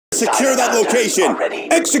secure that location.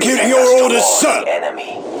 Executing your orders, sir.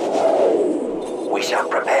 Enemy. We shall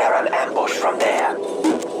prepare an ambush from there.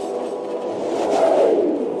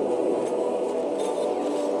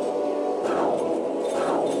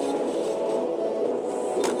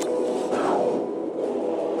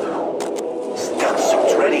 Stealth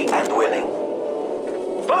suits ready and willing.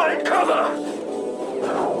 Find cover!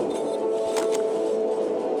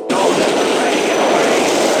 Don't let the prey get away!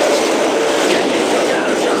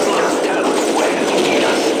 Just tell us where to meet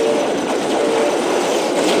us.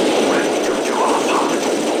 Ready to do our part.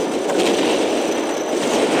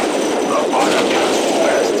 The fire cast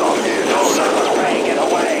west on here. Don't let the prey get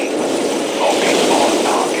away! Locking all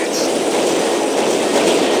targets.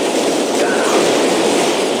 Down.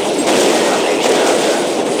 Formation hunter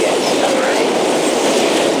gets the prey.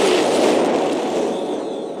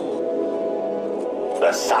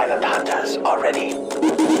 The silent hunters are ready.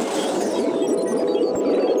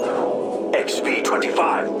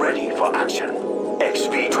 XV-25 ready for action.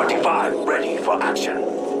 XV-25 ready for action.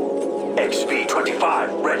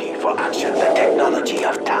 XV-25 ready for action. The technology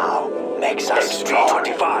of Tau makes us strong.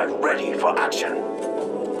 XV-25 ready for action.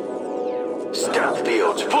 Stealth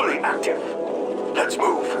fields fully active. Let's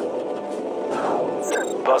move.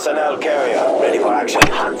 Personnel carrier ready for action.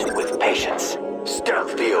 We hunt with patience.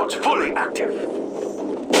 Stealth fields fully active.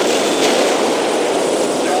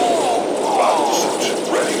 Battle suit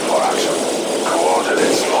ready for action.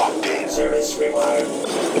 Coordinates locked in. Service required.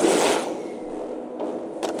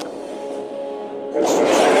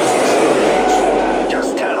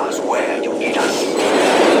 Just tell us where you need us.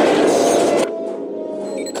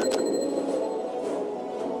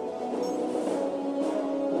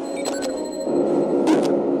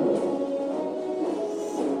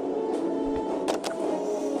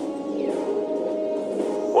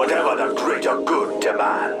 Whatever the greater good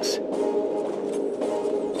demands.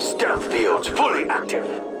 Stealth fields fully active.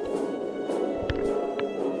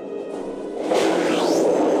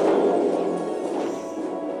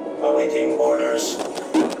 Awaiting orders.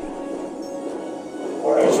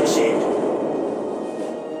 Orders received.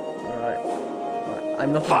 Alright.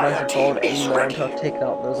 I'm not advised to hold anywhere until I've taken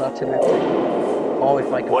out those artillery. Or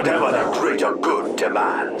if I can. Whatever the greater good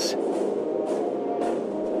demands.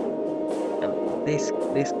 And this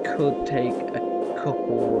could take a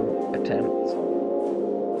couple attempts.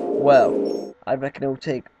 Well, I reckon it will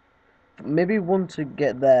take maybe one to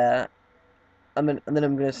get there, and then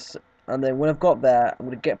I'm gonna, and then when I've got there, I'm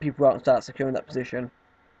gonna get people out and start securing that position.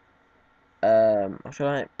 Should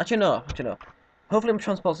I? Actually no. Hopefully my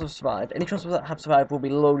transports have survived. Any transports that have survived will be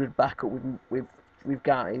loaded back up with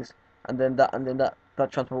guys, and then that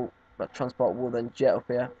transport will then jet up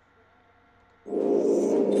here.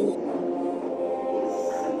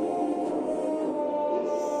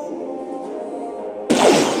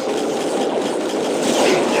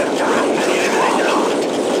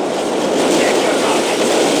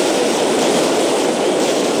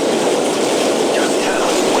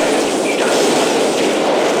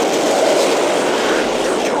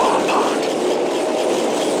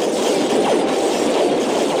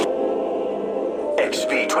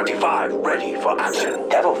 XV-25 ready for action.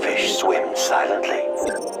 Devilfish swim silently.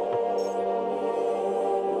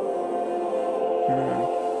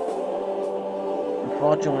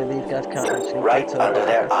 Unfortunately, these guys can't actually right get under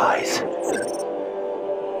their eyes.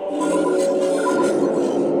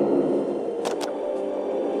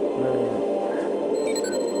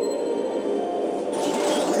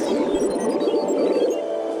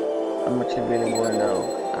 How much I really want to know?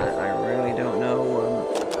 I really don't know.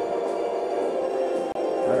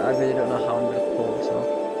 I really don't know how I'm going to pull this off.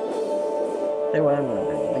 Tell you what I'm going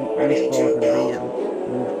to do. These four are going to be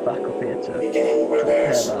moved back up here to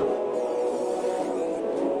repair that.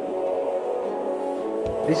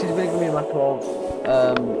 This is really going to be a matter of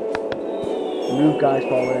move guys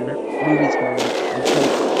forward, movies forward, until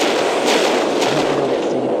I get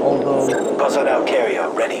seen. Although personnel carrier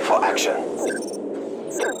ready for action.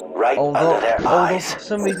 Right under their eyes. For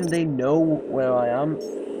some reason they know where I am,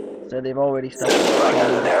 so they've already started. Right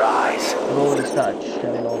under their eyes. They've already started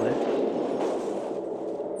shelling all this.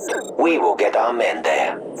 We will get our men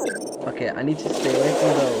there. Okay, I need to stay away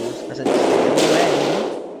from those. I said stay away.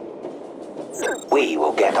 We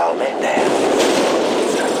will get our men there.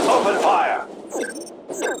 Open fire!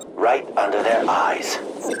 Right under their eyes.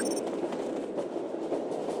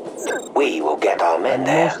 We will get our men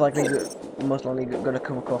there. Most likely going to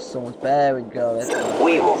come across someone's bear and go.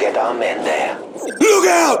 We will get our men there. Look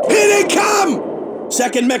out! Here they come!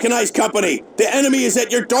 2nd Mechanized Company, the enemy is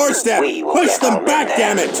at your doorstep. Push them back,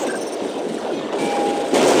 damn it!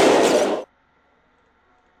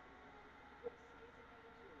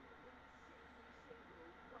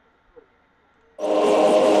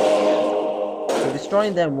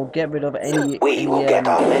 destroying them will get rid of any We will get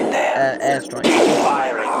our men there. airstrikes. Keep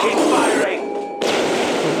firing, keep firing.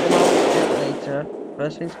 Take them out a bit later.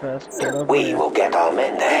 First things first, get over We here. will get our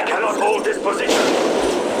men there. We cannot hold this position.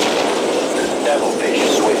 Devilfish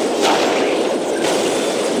swim silently.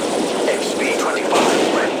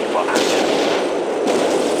 XP-25 ready for action.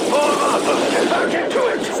 Form up! Get back into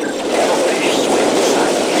it! Devilfish swim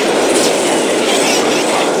silently.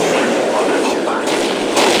 XP-25 ready for action.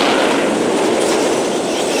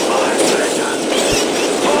 My pleasure.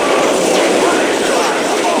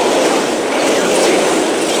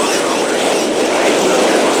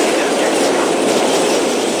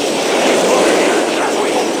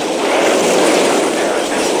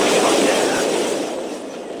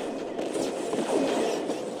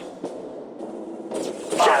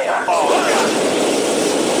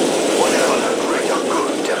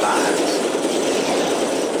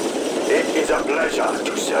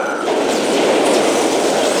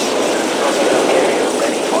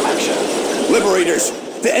 Liberators,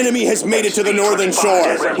 the enemy has made it to the northern shore.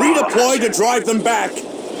 Redeploy to drive them back.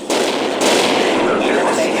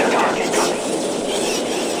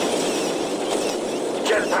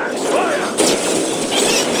 Jetpacks, fire!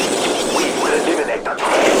 We will eliminate the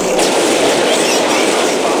target.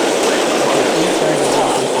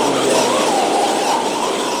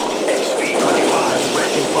 XP-25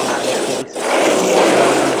 ready for action.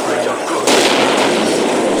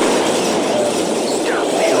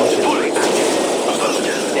 Stealth fields fully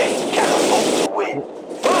active. They cannot hope to win.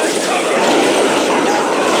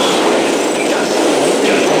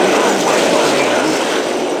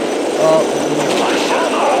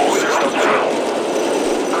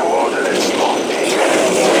 Coordinates locked in.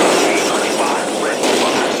 XP-25 ready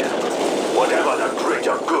for action. Whatever the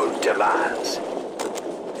greater good demands.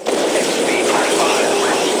 XP-25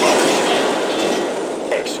 ready for action.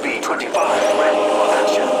 XP-25 ready for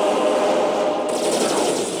action.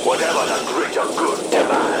 Whatever the greater good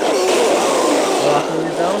demands.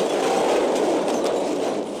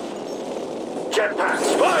 Jetpacks,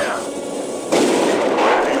 fire!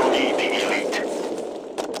 Where do you need the elite?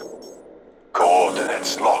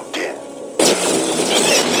 Coordinates locked in.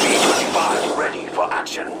 XP-25 ready for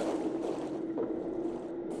action.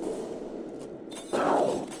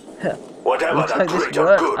 Whatever Looks the like this greater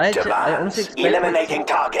worked. good I honestly demands. expected Eliminating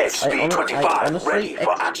target. I XP-25 honestly ready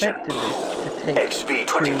for action. expected this to take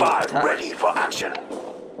XP-25 ready for action.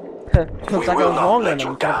 Looks like I will was not wrong let and you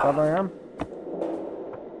I'm glad down. I am.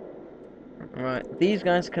 Right, these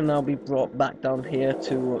guys can now be brought back down here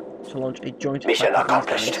to launch a joint Mission attack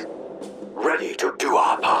with these accomplished. guys. Ready to do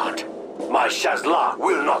our part. My Shazla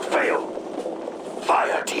will not fail.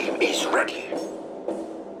 Fire team is ready.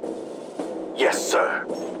 Yes, sir.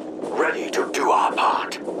 Ready to do our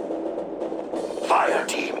part. Fire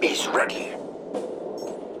team is ready.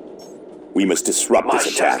 We must disrupt My this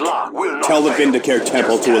attack. Shazla will not Tell the fail. Vindicare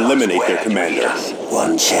Temple Just to tell us eliminate where their you commander. need us.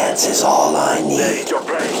 One chance is all I There need. is your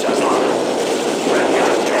place, Shazla. Ready to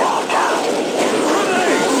do our part.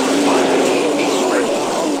 Grenade! Fire team is ready.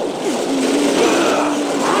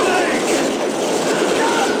 Grenade!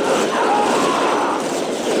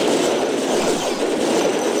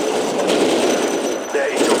 There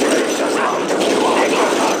is your place, Shazla. To do our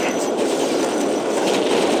targets.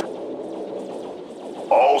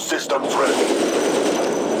 All systems ready.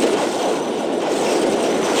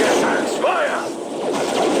 Jetpacks, fire!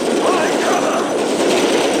 Find cover!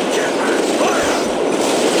 Jetpacks, fire!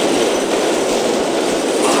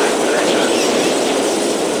 My pleasure.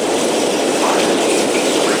 Fire team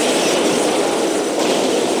is ready.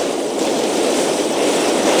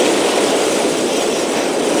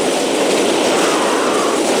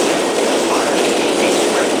 Fire team is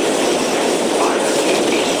ready. Fire team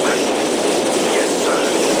is ready. Yes, sir.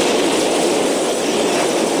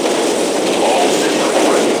 All systems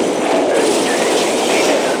ready. Engaging the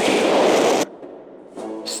enemy.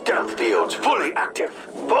 Stealth fields fully active.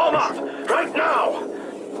 Form up right now.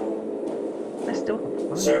 I still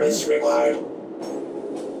Service required.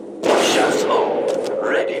 Shazlo,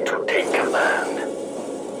 ready to take command.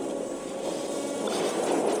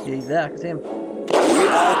 Yeah, he's there, I can see him. We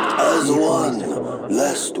act as He needs one, to come over.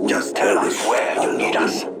 lest we Just tell us perish where you need alone.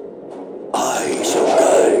 us. I shall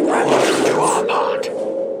guide Ready our to do our efforts. part.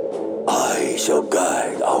 I shall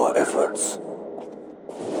guide our efforts.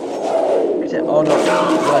 Is it? Oh no, what I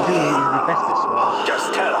do need is the bestest one. Just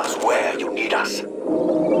tell us where you need us.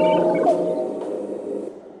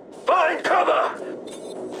 Find cover!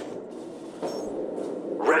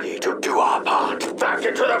 Ready to do our part. Back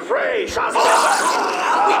into the fray, Shazla!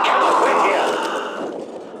 We cannot win here.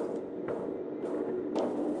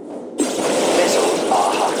 Missiles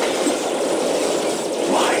are hot.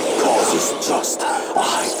 Trust,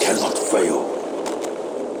 I cannot fail.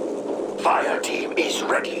 Fire team is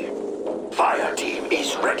ready. Fire team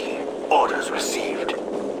is ready. Orders received.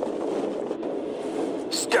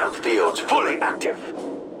 Stealth fields fully active.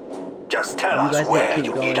 Just tell us where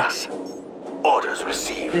you need us. Orders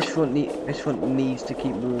received. This front needs to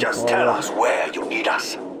keep moving Just forward. tell us where you need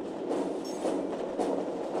us.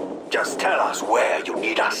 Just tell us where you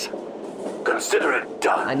need us. Consider it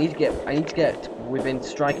done. I need to get within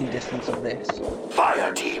striking distance of this.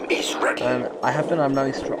 Fire team is ready. And I have done. I know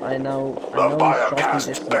in striking Firecast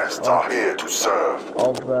distance bests are here to serve.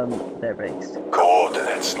 of their base.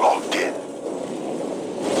 Coordinates locked in.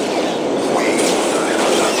 We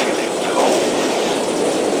deliver the killing blow.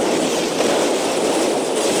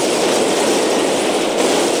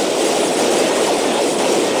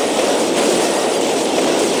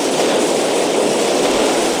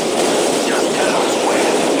 Just tell us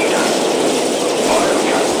where you need us.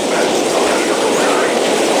 Firecast bests are here to serve.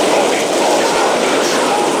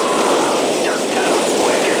 Just tell us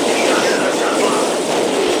where you need us.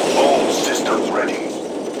 All systems ready.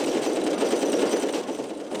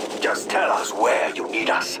 Just tell us where you need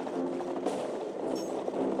us.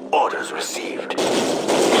 Orders received.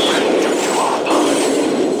 Ready to do our part.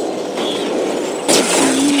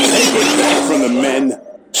 Take it back from the men.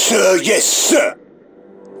 Sir, yes, sir.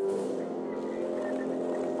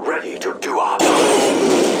 Ready to do our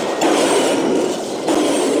part.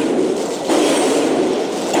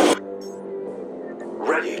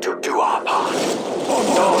 Ready to do our part.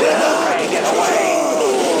 Don't let the prey get away.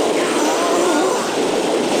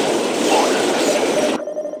 Orders received.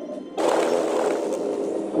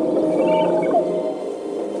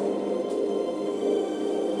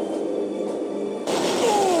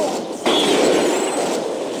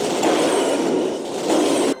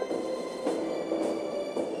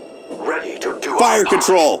 Ready to do Fire our part.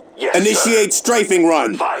 control. Yes, Initiate strafing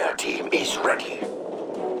run. Fire team is ready.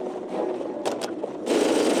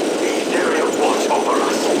 The aerials watch over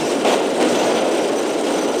us.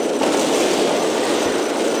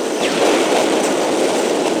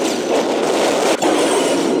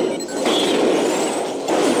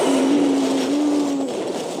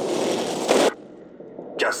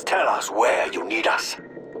 Just tell us where you need us.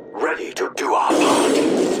 Ready to do our part.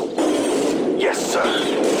 Yes, sir.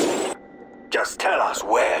 Just tell us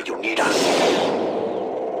where you need us.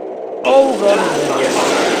 Oh god! Yes,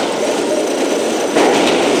 sir.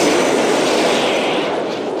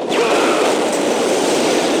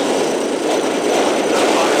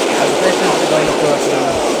 This is going to work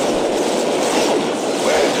now.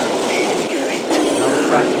 Where do you need me, Elite?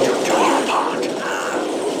 Ready to do our part.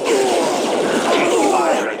 Keep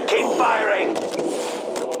firing, keep firing.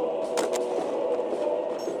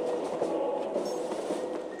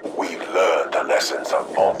 We've learned the lessons of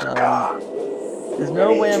Montacar. There's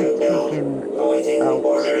no way I'm taking out a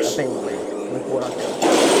Beyblade with what I've done.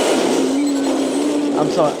 I'm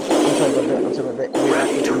sorry about that.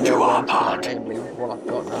 Ready to do our part. Beyblade with what I've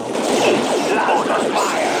got now. Orders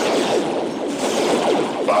fire.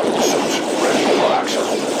 Battle suits ready for action.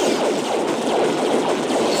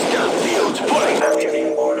 Stealth fields fully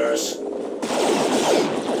active. Orders.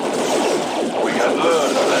 We have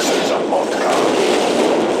learned the lessons of Montacar.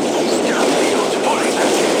 Stealth fields fully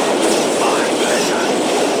active. My pleasure.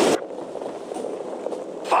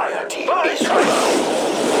 Fire team is ready.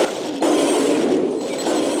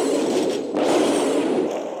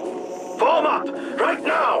 Form up right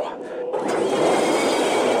now.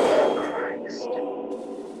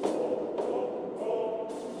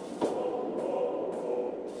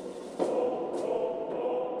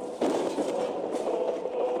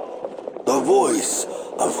 The voice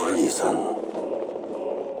of reason.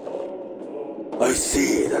 I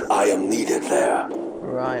see that I am needed there.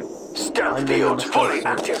 Right. Stealth fields fully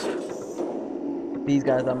active. These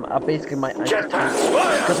guys, I basically might. Jetpacks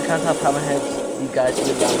fire. Because I can't have hammerheads, these guys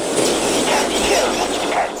will down. Can't kill what you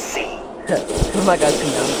can't see. Some of my guys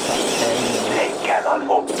come down to top 10. They cannot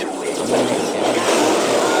hope to win. And then they get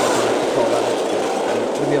and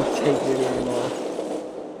we'll be able to take it anymore.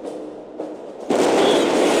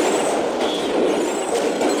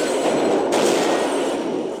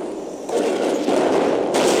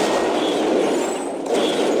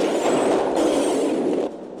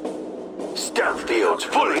 Stealth fields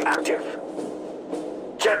fully active.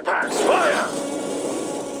 Jetpacks fire.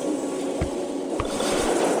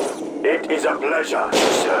 It is a pleasure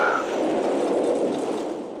to serve.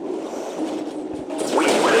 We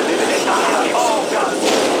will eliminate all guns.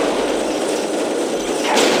 You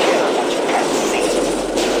can't kill what you can't see.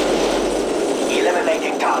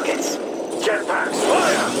 Eliminating targets. Jetpacks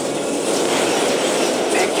fire.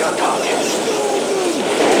 Victory. your targets.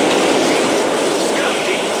 Scout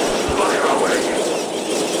team, fire away.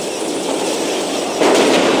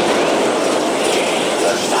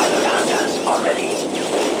 The silent hunters are ready.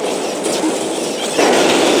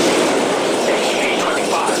 HP-25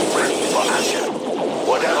 ready for action.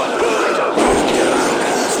 Whatever the later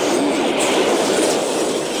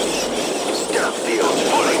scout field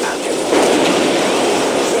fully active.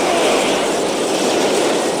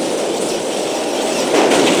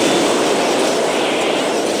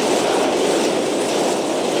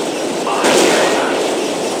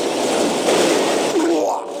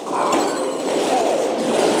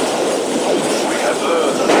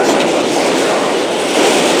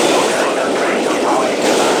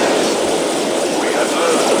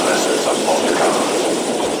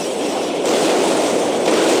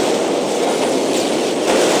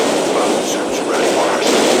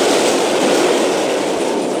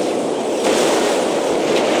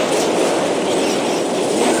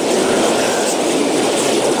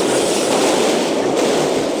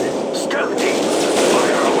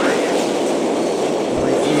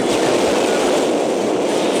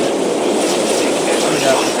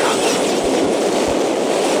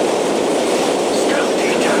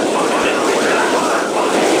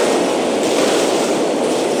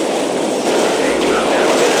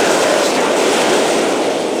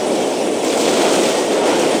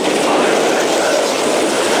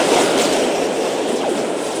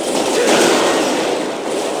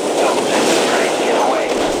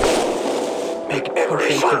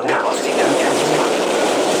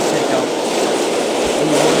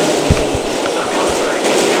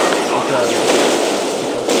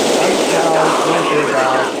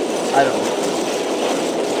 I don't know.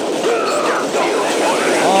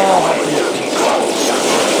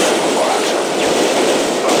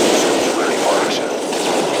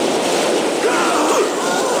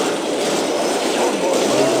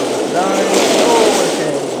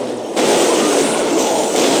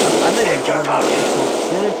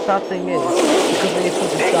 Sad thing is, because they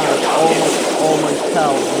put it down, all my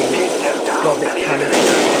cells got a bit panicked.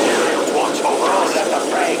 Watch over us, let the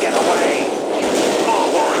prey get away. All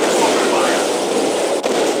warriors open fire.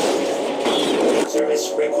 Service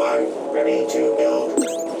required. Ready to build.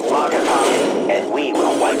 Mark a target, and we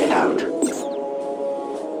will wipe it out. Down,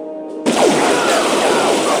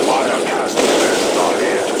 the water caster is not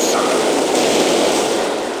here to serve.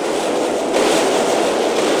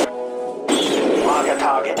 Mark a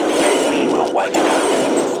target, and we will wipe it out.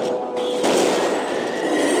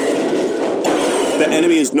 The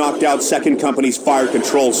enemy has knocked out 2nd Company's fire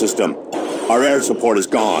control system. Our air support is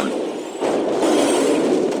gone.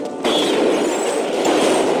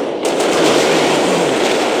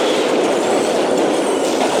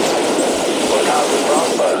 Look out,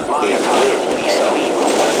 Prosper. Mark a target, and we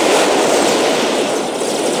will wipe it out.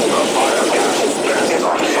 The fire caster is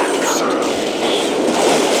not here to serve.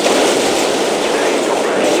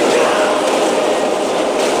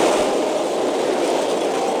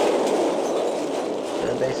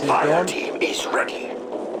 Fire team is ready.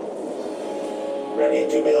 Ready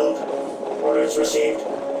to build. Orders received.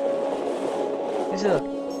 Is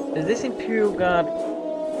this Imperial Guard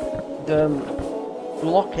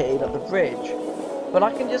blockade at the bridge? But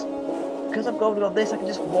I can just, because I've got this, I can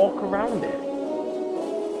just walk around it.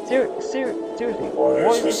 Seriously,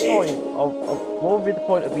 what is the point of what would be the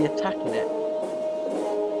point of me attacking it?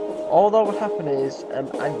 All that would happen is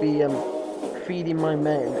I'd be feeding my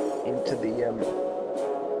men into the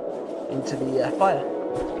fire.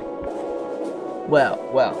 Well,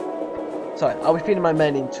 sorry, I'll be feeding my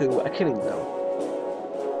men into a killing zone.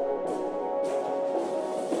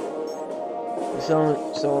 So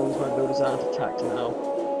my builders aren't attacked now.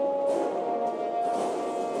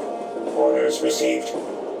 Orders received.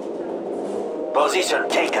 Position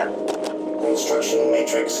taken. Construction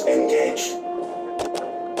matrix engaged.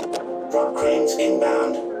 Drop cranes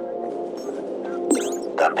inbound.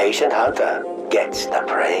 The patient hunter gets the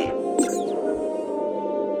prey.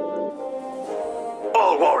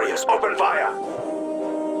 All warriors, open fire!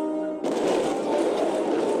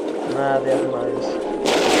 Nah, they have mines.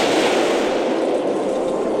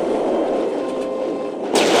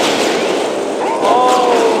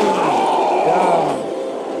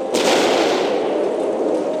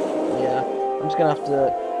 Gonna have to.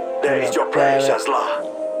 There is your prey, Shazla.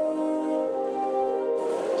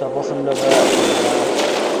 So I've lost another.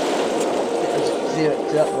 Zero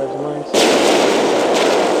those mines.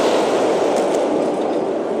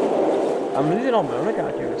 I'm losing all my mega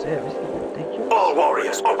accuracy here. This is ridiculous. All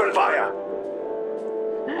warriors, open fire.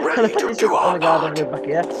 Ready to do our part. Back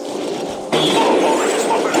here. All warriors,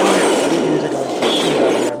 open fire.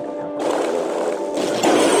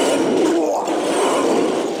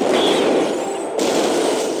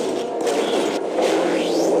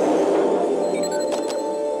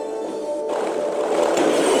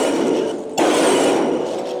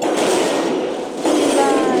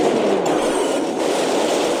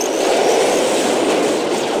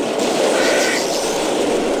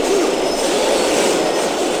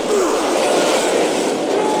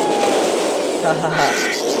 The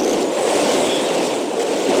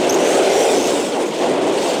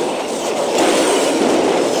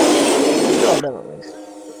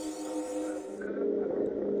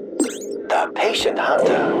patient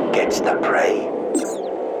hunter gets the prey.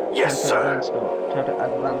 Yes, sir. Time to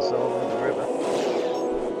advance over the river.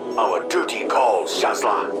 Our duty calls,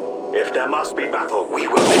 Shazla. If there must be battle, we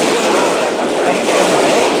will make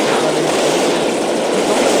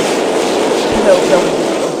They'll be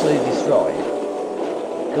utterly destroyed.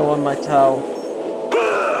 Go on, my towel.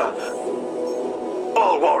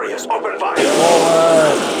 All warriors, open fire!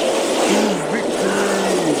 Forward!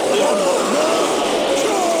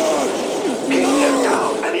 Keep them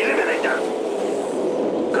down and eliminate them.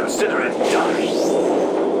 Consider it done.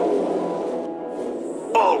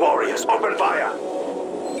 All warriors, open fire!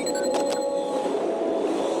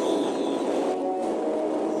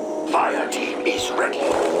 Fire team is ready.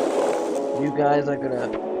 You guys are gonna.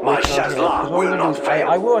 My Shazla will not fail.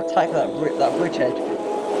 I will attack that bridgehead,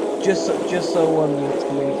 just so one unit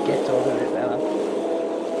can really get over it now.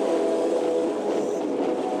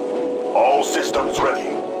 All systems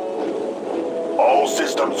ready. All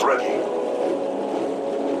systems ready.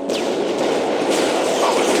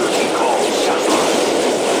 Our duty calls, Shazla.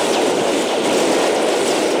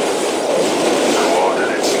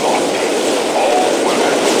 Coordinates locked in. All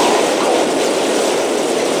weapons on go.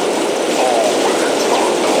 All weapons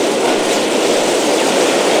on go.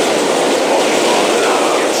 Locking on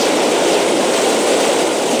targets.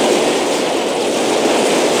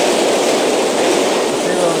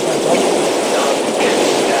 None can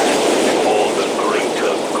stand before the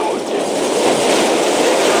greater good.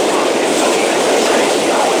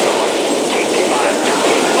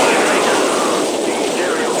 The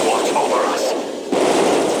Imperials watch over us.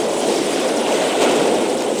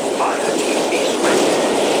 Fire team is ready.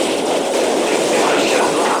 My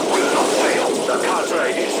Shazla will not fail. The cadre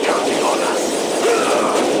is counting on us.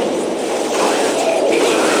 Fire team is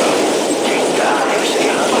ready. Take down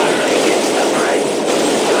fire against the prey.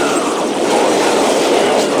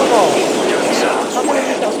 Come on! How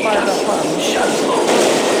many of us fired that plan?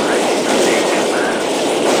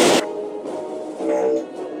 Command.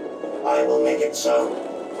 I will make it so.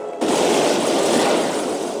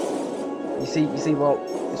 You see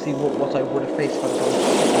what I would have faced if I'd gone.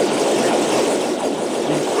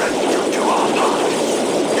 Ready to do our part.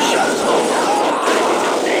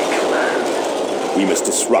 Take command. We must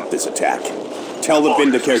disrupt this attack. Tell the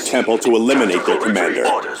Vindicare Temple to eliminate their commander.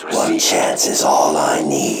 Orders One received. chance is all I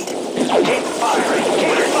need. Keep firing.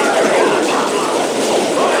 Keep firing.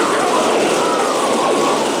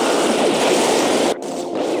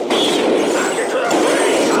 Back into the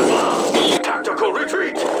fray, Shazla. Tactical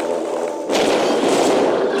retreat.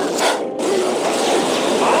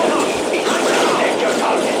 Take your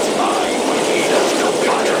targets. I will lead us to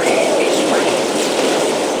victory. Is ready.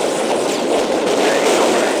 Take your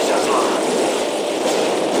prey, Shazla.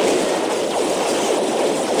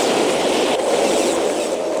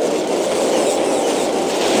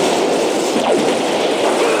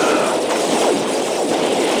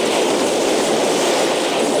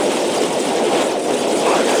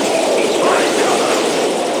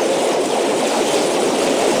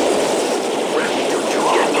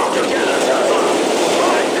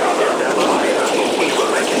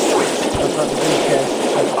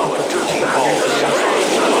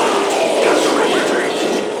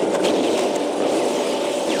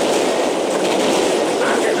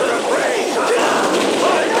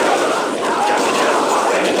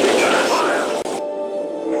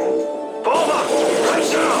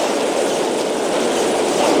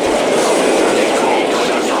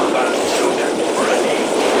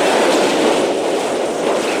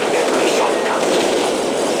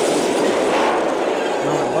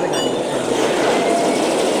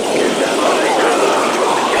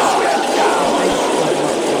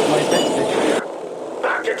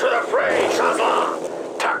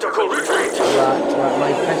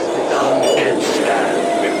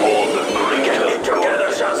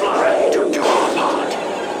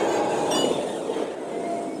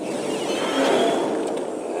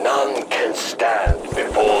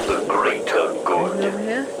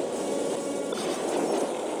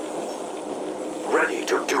 ready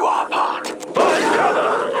to do our part. By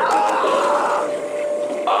cover!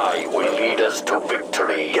 I will lead us to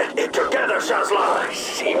victory. Get it together, Shazla! I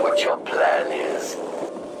see what your plan is.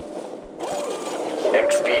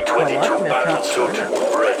 XP-22 battlesuit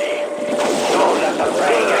ready. Don't let the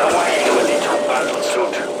rain get away. 22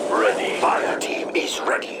 battlesuit ready. Fire team is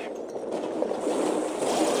ready.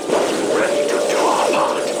 Ready to do our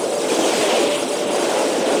part.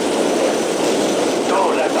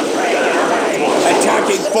 Don't let the rain get away.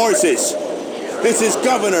 forces. This is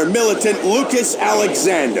Governor Militant Lucas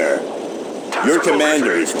Alexander. Your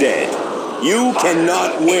commander is dead. You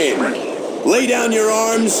cannot win. Lay down your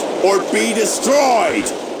arms or be destroyed.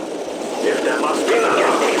 If there must be a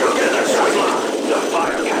gap together, the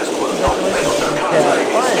Firecast will not fail to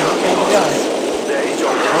there is your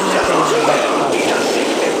He has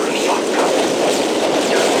seen every shortcut.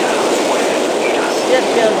 Just tell us where he has seen.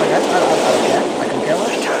 Yeah, I can kill him.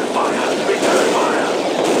 Return fire, return fire.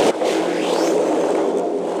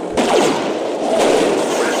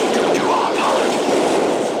 Ready to do our part.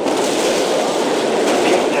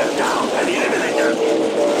 Keep them down and eliminate them.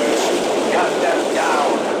 Cut them down.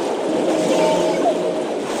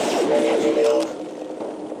 Ready to build.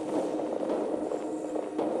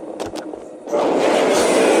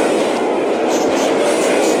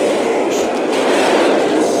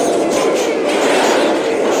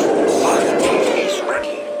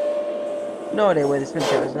 No idea where this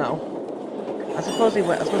military is now. I suppose he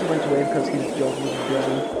went away because his job was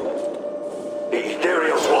done. The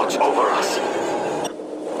Ethereals watch over us.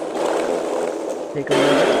 Take a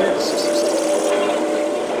look at this.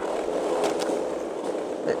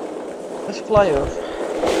 Let's fly off.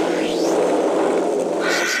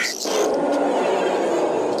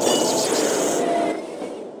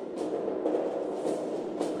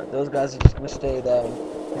 Right, those guys are just gonna stay there and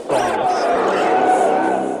defend us.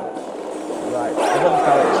 Right, I've got the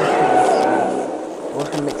barracks in place. I'm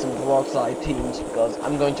just gonna make some broadside teams because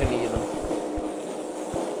I'm going to need them.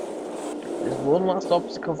 There's one last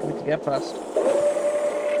obstacle for me to get past.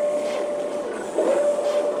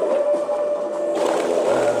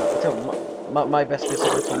 So my best is to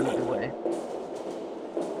lead the way.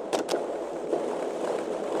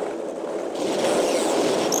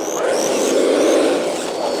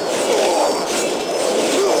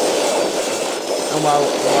 And while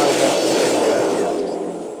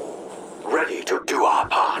ready to do our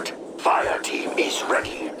part. Fire team is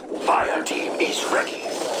ready. Fire team is ready.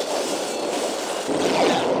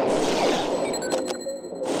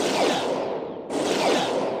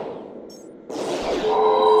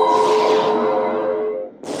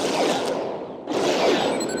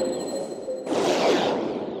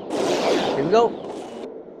 Here we go.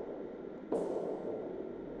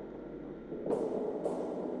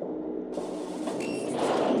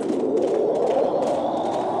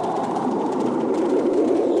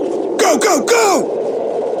 Go, go, go!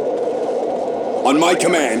 On my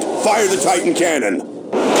command, fire the Titan cannon.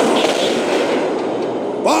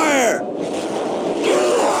 Fire!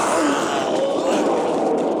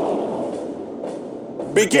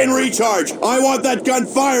 Begin recharge. I want that gun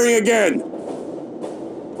firing again.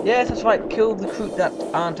 Yes, that's right. Kill the recruit that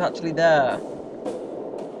aren't actually there.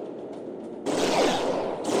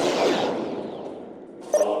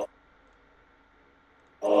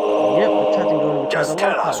 Yep, the Titan gun requires a Just lot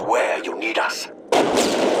tell of us power. where you need us.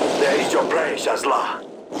 There is your play, Shazla.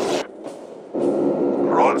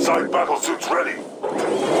 Broadside battlesuits ready.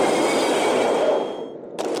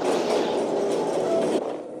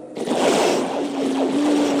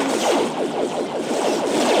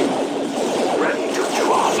 Ready to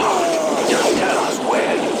do our part. Just tell us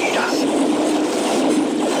where you need us.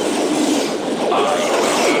 I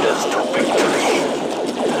will lead us to victory.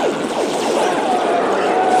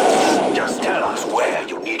 Just tell us where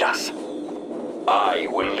you need us. I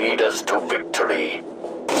will lead us to victory.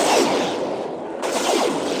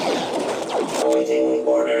 Awaiting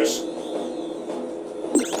orders.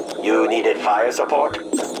 You needed fire support?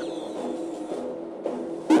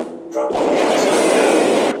 Drop commands.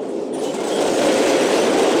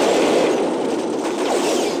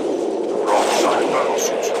 Broadside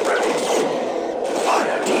battlesuits ready.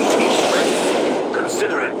 Fire team is ready.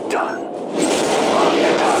 Consider it done. Mark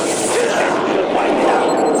the target. Wipe it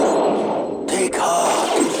out. Take heart.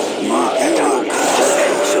 Mark the target.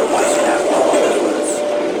 She'll wipe it out.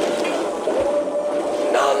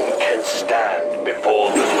 None can stand before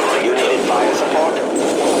the you needed fire support?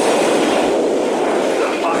 The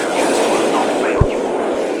Firecast will not fail you.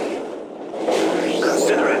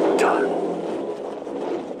 Consider it done.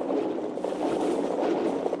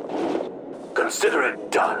 Consider it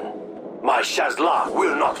done. My Shazla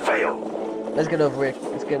will not fail. Let's get over it.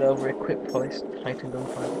 Let's get over equipped for this Titan gun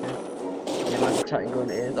fight again. Yeah, like the Titan gun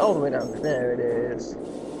is all the way down. There it is.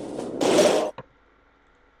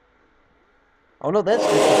 Oh no, there's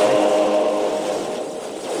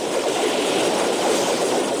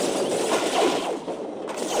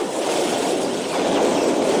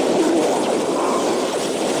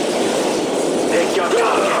Take your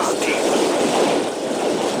targets, team.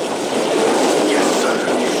 Yes, sir.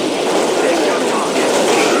 Take your targets,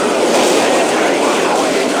 team.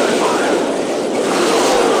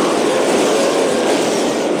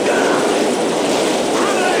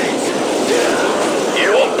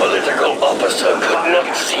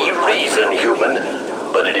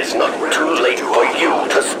 gentlemen, but it is not too late for you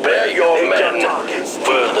to spare your men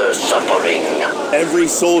further suffering. Every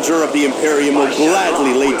soldier of the Imperium will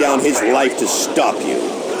gladly lay down his life to stop you.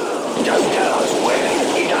 Just tell us where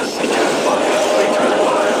he does return fire.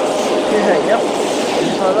 Yeah, yep.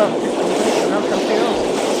 Just like that. Now something else.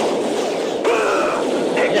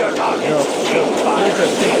 Hit your target.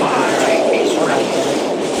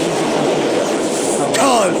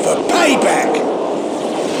 Time for payback!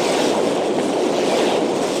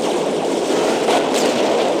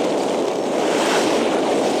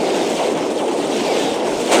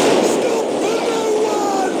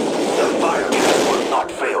 The fire will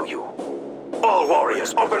not fail you. All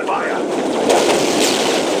warriors, open fire.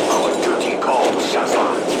 Our duty calls,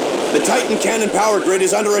 Shazam. The Titan cannon power grid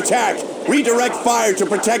is under attack. Redirect fire to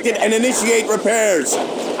protect it and initiate repairs.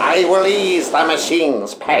 I will ease the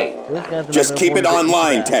machine's pain. Just keep it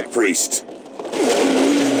online, Tech Priest.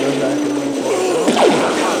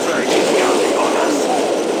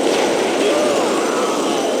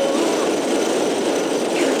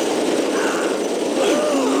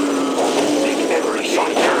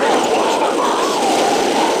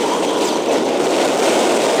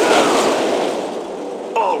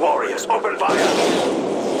 All warriors, open fire.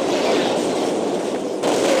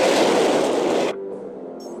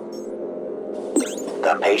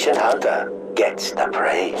 The patient hunter gets the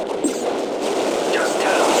prey. Just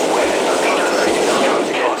tell us where the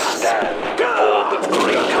Crusade can stand before the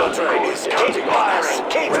great Crusade. Keep firing!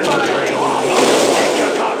 Keep firing! Take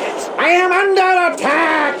your targets! I am under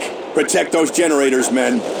attack! Protect those generators,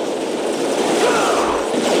 men. Keep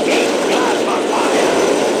plasma fire!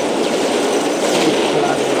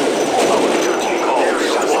 Our duty calls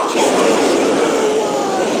Shazam.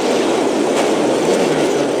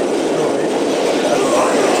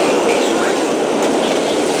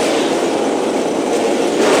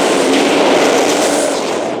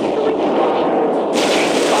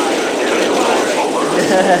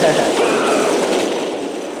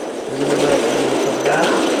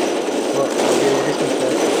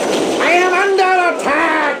 I am under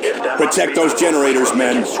attack! Protect those generators,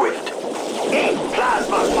 men. Swift.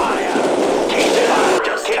 Plasma fire! Keep it up!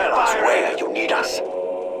 Just tell us where